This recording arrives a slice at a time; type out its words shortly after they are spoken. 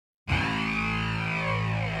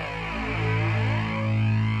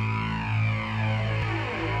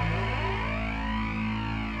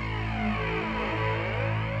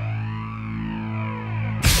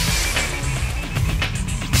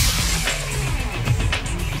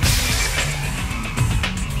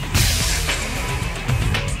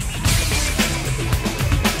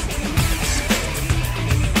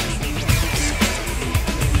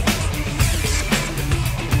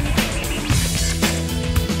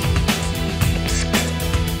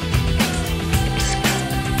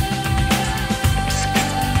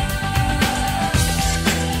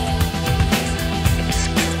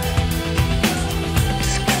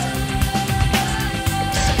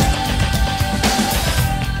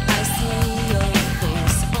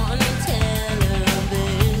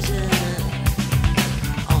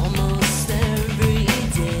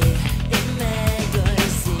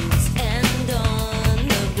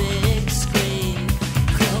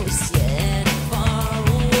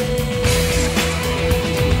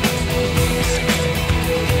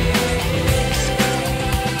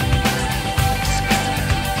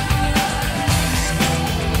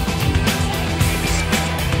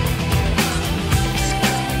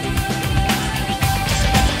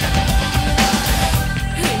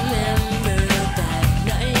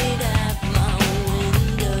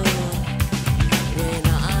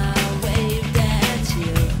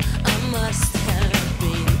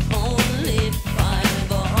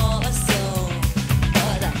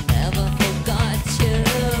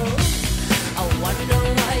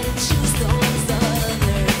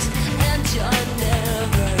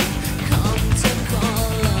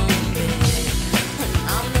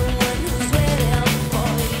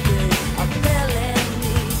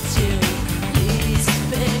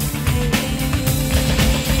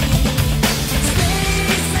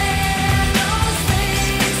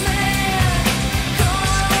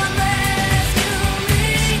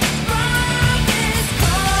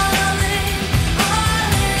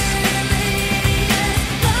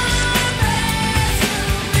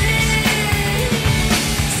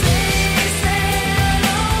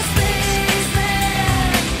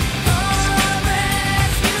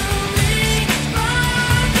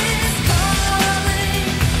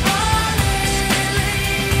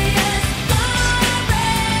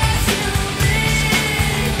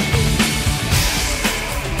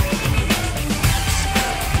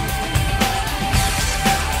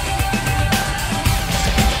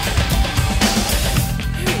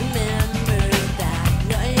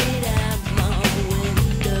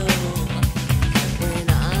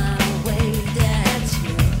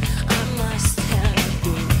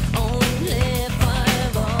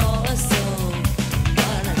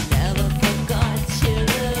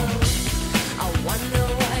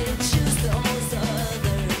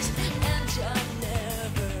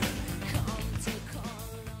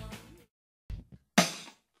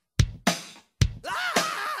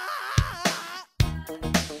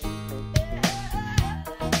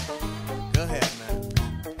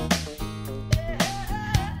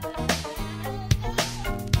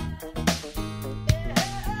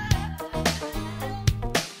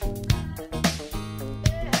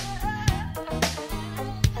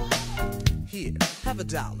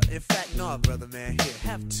$1. In fact, no, brother man, here,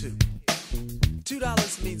 have two.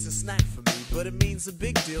 $2 means a snack for me, but it means a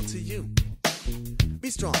big deal to you. Be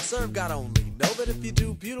strong, serve God only. Know that if you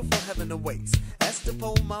do, beautiful heaven awaits. That's the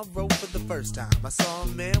poem I wrote for the first time. I saw a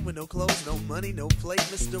man with no clothes, no money, no plate,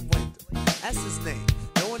 Mr. Wendell. That's his name.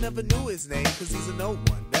 No one ever knew his name, cause he's an old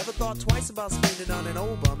one. Never thought twice about spending on an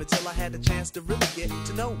old bum until I had the chance to really get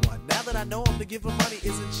to know one. Now that I know him, to give him money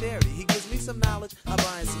isn't charity. He gives me some knowledge, I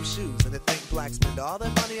buy him some shoes. And to think blacks spend all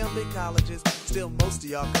their money on big colleges, still most of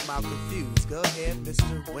y'all come out confused. Go ahead,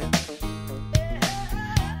 Mr. Wendell.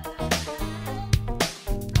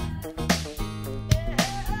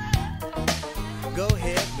 Go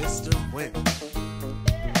ahead, Mr. Wendell.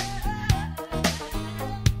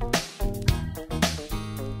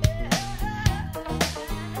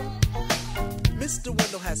 Mr.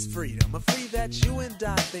 Wendell has freedom, a free that you and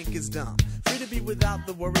I think is dumb. Free to be without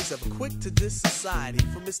the worries of a quick-to-diss society,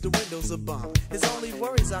 for Mr. Wendell's a bum. His only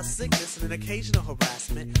worries are sickness and an occasional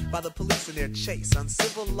harassment by the police in their chase.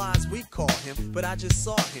 Uncivilized we call him, but I just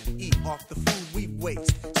saw him eat off the food we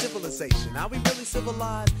waste. Civilization, are we really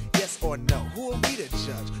civilized? Yes or no? Who are we to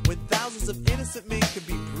judge when thousands of innocent men could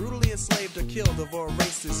be brutally enslaved or killed over a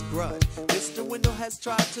racist grudge? Mr. Wendell has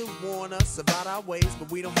tried to warn us about our ways,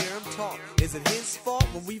 but we don't hear him talk. Is it his fault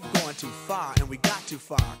when we've gone too far and we got too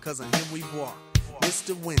far? Cause on him we've walked.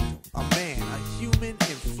 Mr. Wendell, a man, a human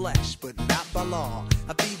in flesh, but not by law.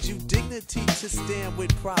 I feed you dignity to stand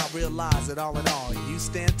with pride. Realize that all in all, you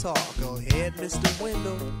stand tall. Go ahead, Mr.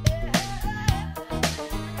 Wendell.